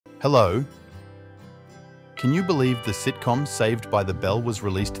Hello. Can you believe the sitcom Saved by the Bell was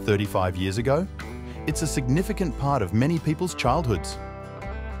released 35 years ago? It's a significant part of many people's childhoods.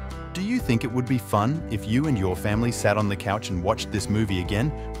 Do you think it would be fun if you and your family sat on the couch and watched this movie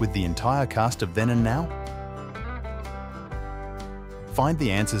again with the entire cast of then and now? Find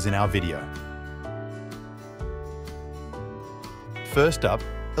the answers in our video. First up,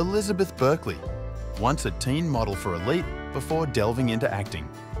 Elizabeth Berkley, once a teen model for Elite before delving into acting.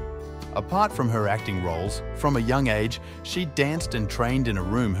 Apart from her acting roles, from a young age, she danced and trained in a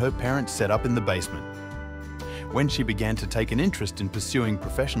room her parents set up in the basement. When she began to take an interest in pursuing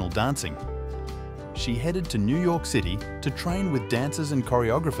professional dancing, she headed to New York City to train with dancers and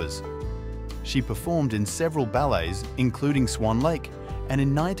choreographers. She performed in several ballets, including Swan Lake, and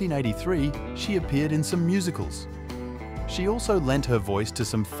in 1983, she appeared in some musicals. She also lent her voice to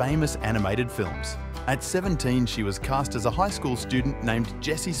some famous animated films. At 17, she was cast as a high school student named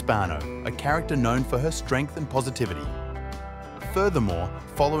Jessie Spano, a character known for her strength and positivity. Furthermore,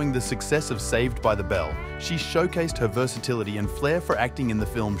 following the success of Saved by the Bell, she showcased her versatility and flair for acting in the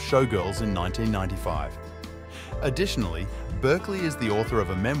film Showgirls in 1995. Additionally, Berkley is the author of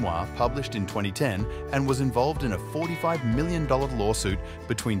a memoir published in 2010 and was involved in a $45 million lawsuit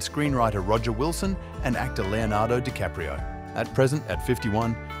between screenwriter Roger Wilson and actor Leonardo DiCaprio. At present, at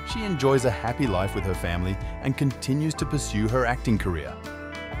 51, she enjoys a happy life with her family and continues to pursue her acting career.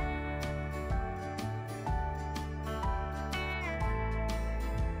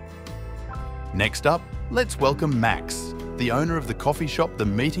 Next up, let's welcome Max, the owner of the coffee shop, the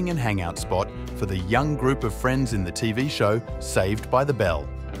meeting and hangout spot for the young group of friends in the TV show Saved by the Bell.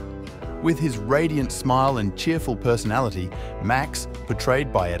 With his radiant smile and cheerful personality, Max,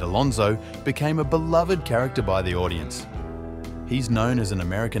 portrayed by Alonzo, became a beloved character by the audience. He's known as an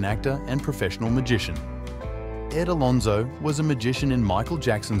American actor and professional magician. Alonzo was a magician in Michael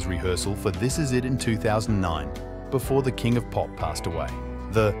Jackson's rehearsal for This Is It in 2009, before the King of Pop passed away.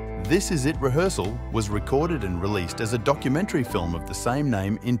 The This Is It rehearsal was recorded and released as a documentary film of the same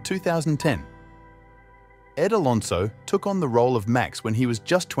name in 2010. Alonzo took on the role of Max when he was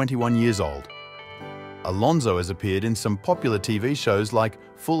just 21 years old. Alonzo has appeared in some popular TV shows like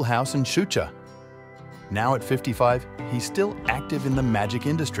Full House and Shooter. Now at 55, he's still active in the magic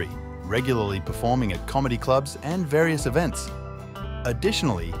industry, regularly performing at comedy clubs and various events.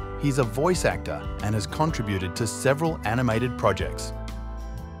 Additionally, he's a voice actor and has contributed to several animated projects.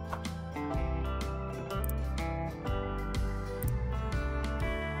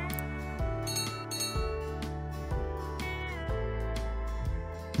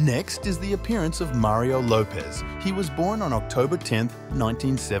 Next is the appearance of Mario Lopez. He was born on October 10,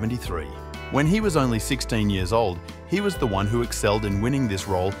 1973. When he was only 16 years old, he was the one who excelled in winning this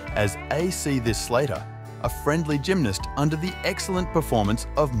role as A.C. This Slater, a friendly gymnast under the excellent performance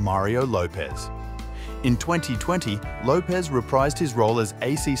of Mario Lopez. In 2020, Lopez reprised his role as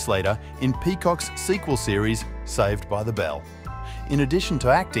A.C. Slater in Peacock's sequel series, Saved by the Bell. In addition to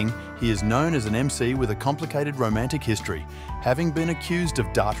acting, he is known as an MC with a complicated romantic history, having been accused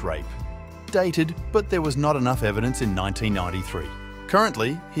of dart rape. Dated, but there was not enough evidence in 1993.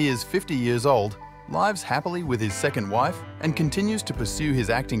 Currently, he is 50 years old, lives happily with his second wife, and continues to pursue his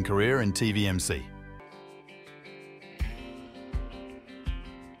acting career in TV MC.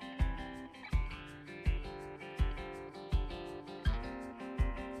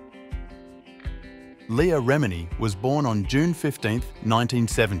 Leah Remini was born on June 15,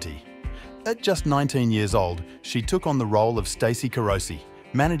 1970. At just 19 years old, she took on the role of Stacey Carosi,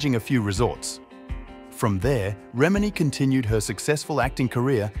 managing a few resorts. From there, Remini continued her successful acting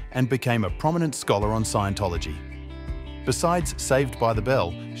career and became a prominent scholar on Scientology. Besides Saved by the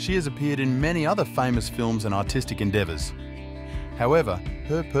Bell, she has appeared in many other famous films and artistic endeavors. However,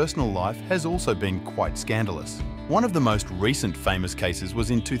 her personal life has also been quite scandalous. One of the most recent famous cases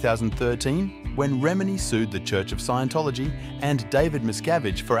was in 2013, when Remini sued the Church of Scientology and David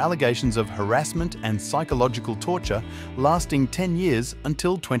Miscavige for allegations of harassment and psychological torture lasting 10 years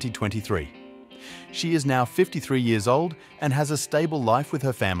until 2023. She is now 53 years old and has a stable life with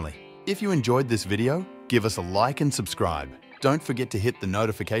her family. If you enjoyed this video, give us a like and subscribe. Don't forget to hit the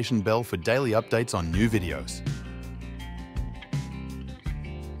notification bell for daily updates on new videos.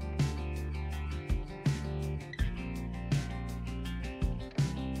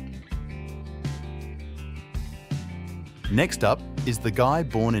 Next up is the guy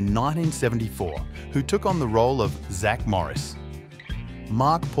born in 1974 who took on the role of Zach Morris.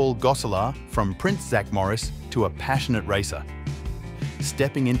 Mark Paul Gosselaar, from Prince Zach Morris to a passionate racer.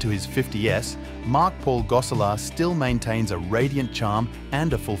 Stepping into his 50s, Mark Paul Gosselaar still maintains a radiant charm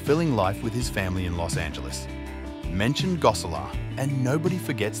and a fulfilling life with his family in Los Angeles. Mention Gosselaar, and nobody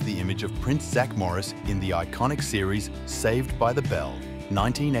forgets the image of Prince Zach Morris in the iconic series Saved by the Bell,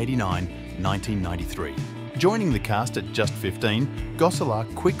 1989-1993. Joining the cast at just 15,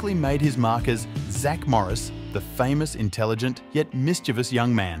 Gosselaar quickly made his mark as Zach Morris, the famous, intelligent, yet mischievous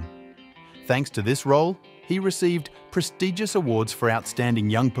young man. Thanks to this role, he received prestigious awards for Outstanding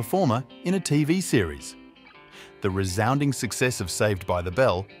Young Performer in a TV series. The resounding success of Saved by the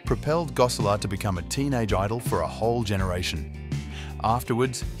Bell propelled Gosselaar to become a teenage idol for a whole generation.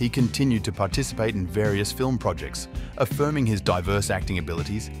 Afterwards, he continued to participate in various film projects, affirming his diverse acting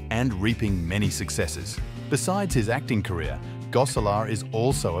abilities and reaping many successes. Besides his acting career, Gosselaar is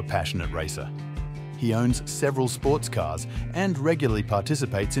also a passionate racer. He owns several sports cars and regularly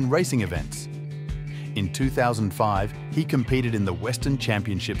participates in racing events. In 2005, he competed in the Western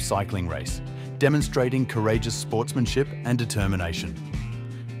Championship cycling race, demonstrating courageous sportsmanship and determination.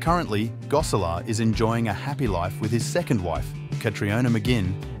 Currently, Gosselaar is enjoying a happy life with his second wife, Catriona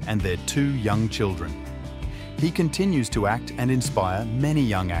McGinn, and their 2 young children. He continues to act and inspire many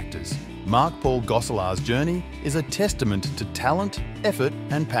young actors. Mark Paul Gosselaar's journey is a testament to talent, effort,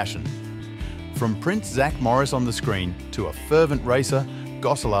 and passion. From Prince Zach Morris on the screen to a fervent racer,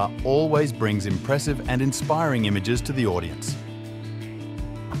 Gosselaar always brings impressive and inspiring images to the audience.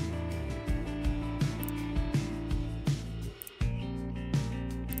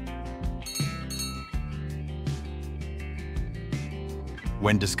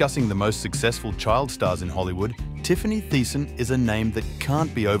 When discussing the most successful child stars in Hollywood, Tiffani Thiessen is a name that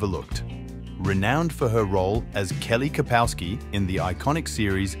can't be overlooked. Renowned for her role as Kelly Kapowski in the iconic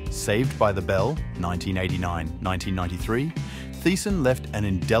series Saved by the Bell, 1989-1993, Thiessen left an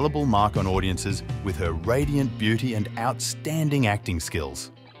indelible mark on audiences with her radiant beauty and outstanding acting skills.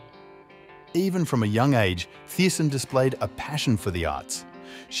 Even from a young age, Thiessen displayed a passion for the arts.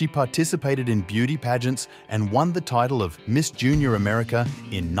 She participated in beauty pageants and won the title of Miss Junior America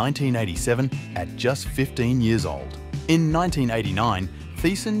in 1987 at just 15 years old. In 1989,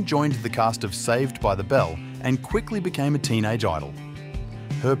 Thiessen joined the cast of Saved by the Bell and quickly became a teenage idol.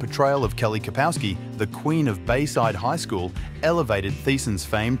 Her portrayal of Kelly Kapowski, the Queen of Bayside High School, elevated Thiessen's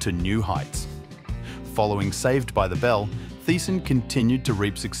fame to new heights. Following Saved by the Bell, Thiessen continued to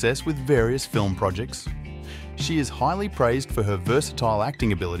reap success with various film projects. She is highly praised for her versatile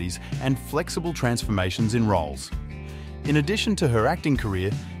acting abilities and flexible transformations in roles. In addition to her acting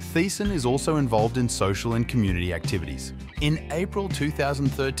career, Thiessen is also involved in social and community activities. In April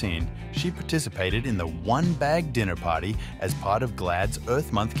 2013, she participated in the One Bag Dinner Party as part of GLAAD's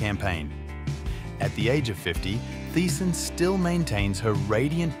Earth Month campaign. At the age of 50, Thiessen still maintains her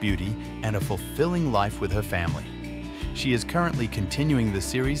radiant beauty and a fulfilling life with her family. She is currently continuing the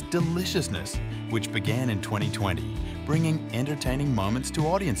series Deliciousness, which began in 2020, bringing entertaining moments to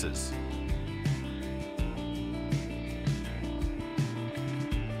audiences.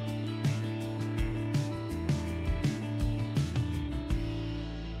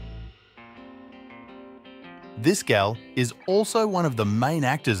 This gal is also one of the main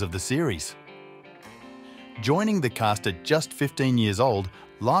actors of the series. Joining the cast at just 15 years old,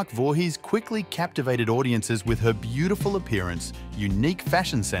 Lark Voorhies quickly captivated audiences with her beautiful appearance, unique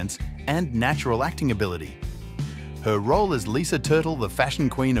fashion sense, and natural acting ability. Her role as Lisa Turtle, the fashion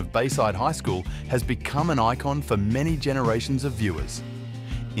queen of Bayside High School, has become an icon for many generations of viewers.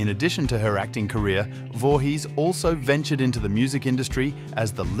 In addition to her acting career, Voorhies also ventured into the music industry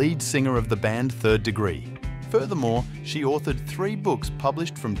as the lead singer of the band Third Degree. Furthermore, she authored 3 books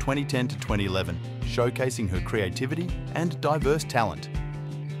published from 2010 to 2011, showcasing her creativity and diverse talent.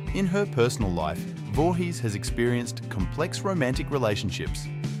 In her personal life, Voorhies has experienced complex romantic relationships.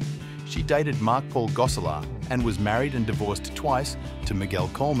 She dated Mark Paul Gosselaar and was married and divorced twice to Miguel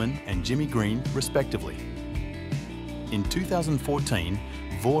Coleman and Jimmy Green, respectively. In 2014,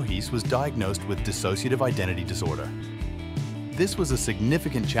 Voorhies was diagnosed with dissociative identity disorder. This was a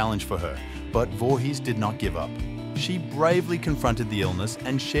significant challenge for her, but Voorhies did not give up. She bravely confronted the illness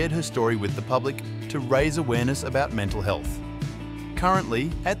and shared her story with the public to raise awareness about mental health. Currently,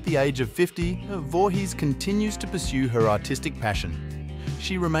 at the age of 50, Voorhies continues to pursue her artistic passion.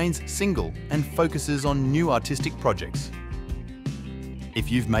 She remains single and focuses on new artistic projects.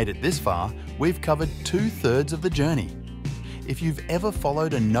 If you've made it this far, we've covered 2/3 of the journey. If you've ever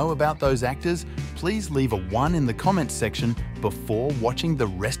followed and know about those actors, please leave a 1 in the comments section before watching the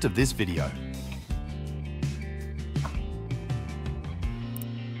rest of this video.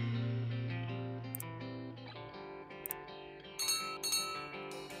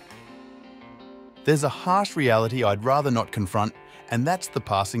 There's a harsh reality I'd rather not confront, and that's the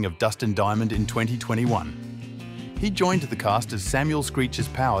passing of Dustin Diamond in 2021. He joined the cast as Samuel Screech's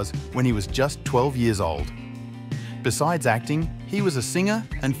Powers when he was just 12 years old. Besides acting, he was a singer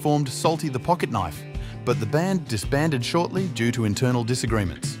and formed Salty the Pocket Knife, but the band disbanded shortly due to internal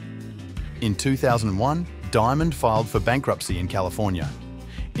disagreements. In 2001, Diamond filed for bankruptcy in California.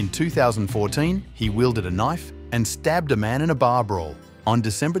 In 2014, he wielded a knife and stabbed a man in a bar brawl. On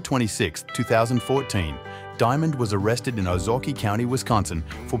December 26, 2014, Diamond was arrested in Ozaukee County, Wisconsin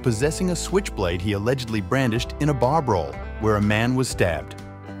for possessing a switchblade he allegedly brandished in a bar brawl where a man was stabbed.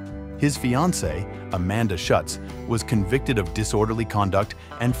 His fiancée, Amanda Schutz, was convicted of disorderly conduct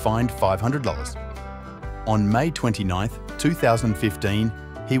and fined $500. On May 29, 2015,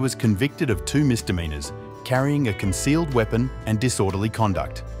 he was convicted of 2 misdemeanors, carrying a concealed weapon and disorderly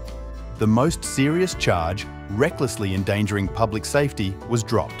conduct. The most serious charge, recklessly endangering public safety, was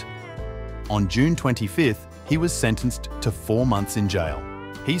dropped. On June 25th, he was sentenced to 4 months in jail.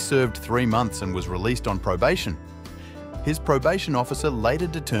 He served 3 months and was released on probation. His probation officer later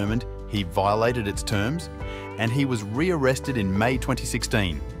determined he violated its terms, and he was rearrested in May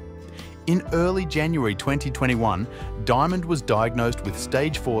 2016. In early January 2021, Diamond was diagnosed with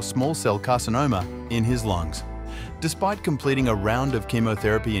stage 4 small cell carcinoma in his lungs. Despite completing a round of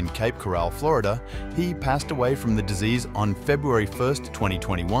chemotherapy in Cape Coral, Florida, he passed away from the disease on February 1,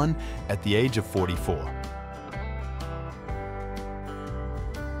 2021, at the age of 44.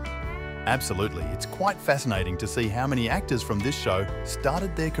 Absolutely, it's quite fascinating to see how many actors from this show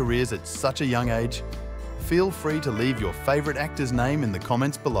started their careers at such a young age. Feel free to leave your favourite actor's name in the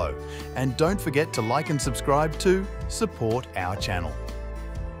comments below, and don't forget to like and subscribe to support our channel.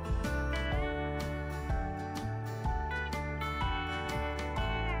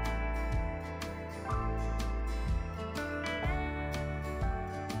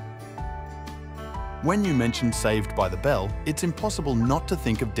 When you mention Saved by the Bell, it's impossible not to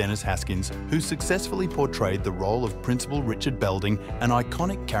think of Dennis Haskins, who successfully portrayed the role of Principal Richard Belding, an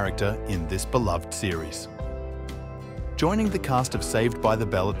iconic character in this beloved series. Joining the cast of Saved by the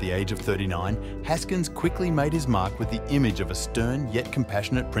Bell at the age of 39, Haskins quickly made his mark with the image of a stern yet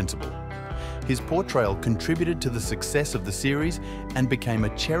compassionate principal. His portrayal contributed to the success of the series and became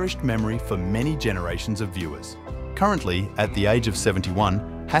a cherished memory for many generations of viewers. Currently, at the age of 71,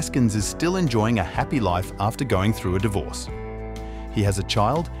 Haskins is still enjoying a happy life after going through a divorce. He has a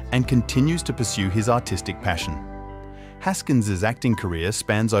child and continues to pursue his artistic passion. Haskins' acting career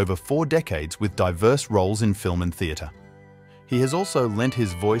spans over 4 decades with diverse roles in film and theatre. He has also lent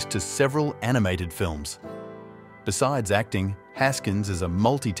his voice to several animated films. Besides acting, Haskins is a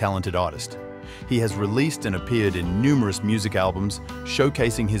multi-talented artist. He has released and appeared in numerous music albums,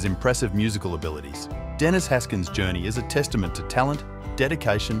 showcasing his impressive musical abilities. Dennis Haskins' journey is a testament to talent,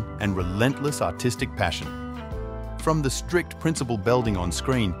 dedication, and relentless artistic passion. From the strict Principal Belding on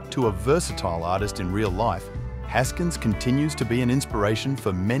screen to a versatile artist in real life, Haskins continues to be an inspiration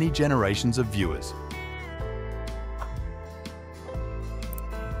for many generations of viewers.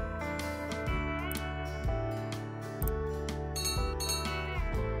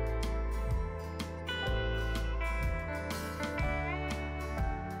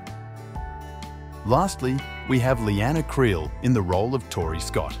 Lastly, we have Leanna Creel in the role of Tori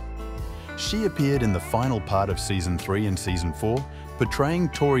Scott. She appeared in the final part of Season 3 and Season 4, portraying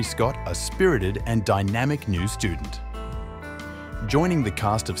Tori Scott, a spirited and dynamic new student. Joining the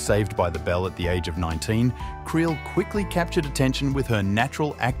cast of Saved by the Bell at the age of 19, Creel quickly captured attention with her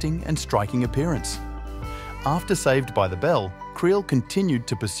natural acting and striking appearance. After Saved by the Bell, Creel continued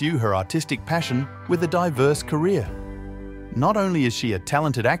to pursue her artistic passion with a diverse career. Not only is she a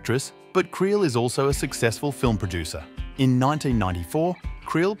talented actress, but Creel is also a successful film producer. In 1994,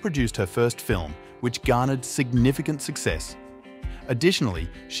 Creel produced her first film, which garnered significant success. Additionally,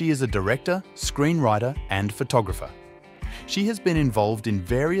 she is a director, screenwriter, and photographer. She has been involved in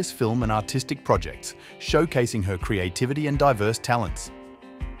various film and artistic projects, showcasing her creativity and diverse talents.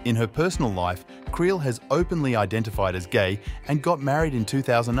 In her personal life, Creel has openly identified as gay and got married in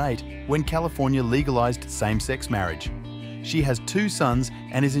 2008 when California legalized same-sex marriage. She has 2 sons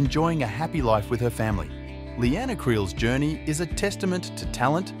and is enjoying a happy life with her family. Leanna Creel's journey is a testament to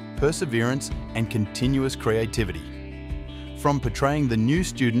talent, perseverance, and continuous creativity. From portraying the new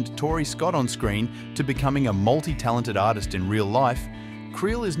student Tori Scott on screen to becoming a multi-talented artist in real life,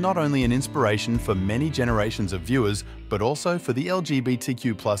 Creel is not only an inspiration for many generations of viewers, but also for the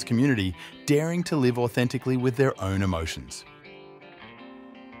LGBTQ+ community daring to live authentically with their own emotions.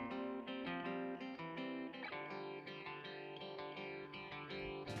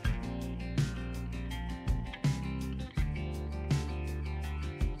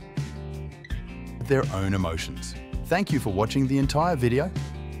 Their own emotions. Thank you for watching the entire video.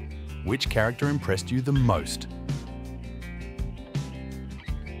 Which character impressed you the most?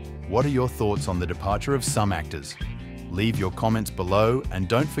 What are your thoughts on the departure of some actors? Leave your comments below and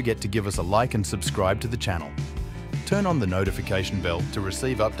don't forget to give us a like and subscribe to the channel. Turn on the notification bell to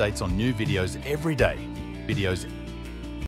receive updates on new videos every day. Videos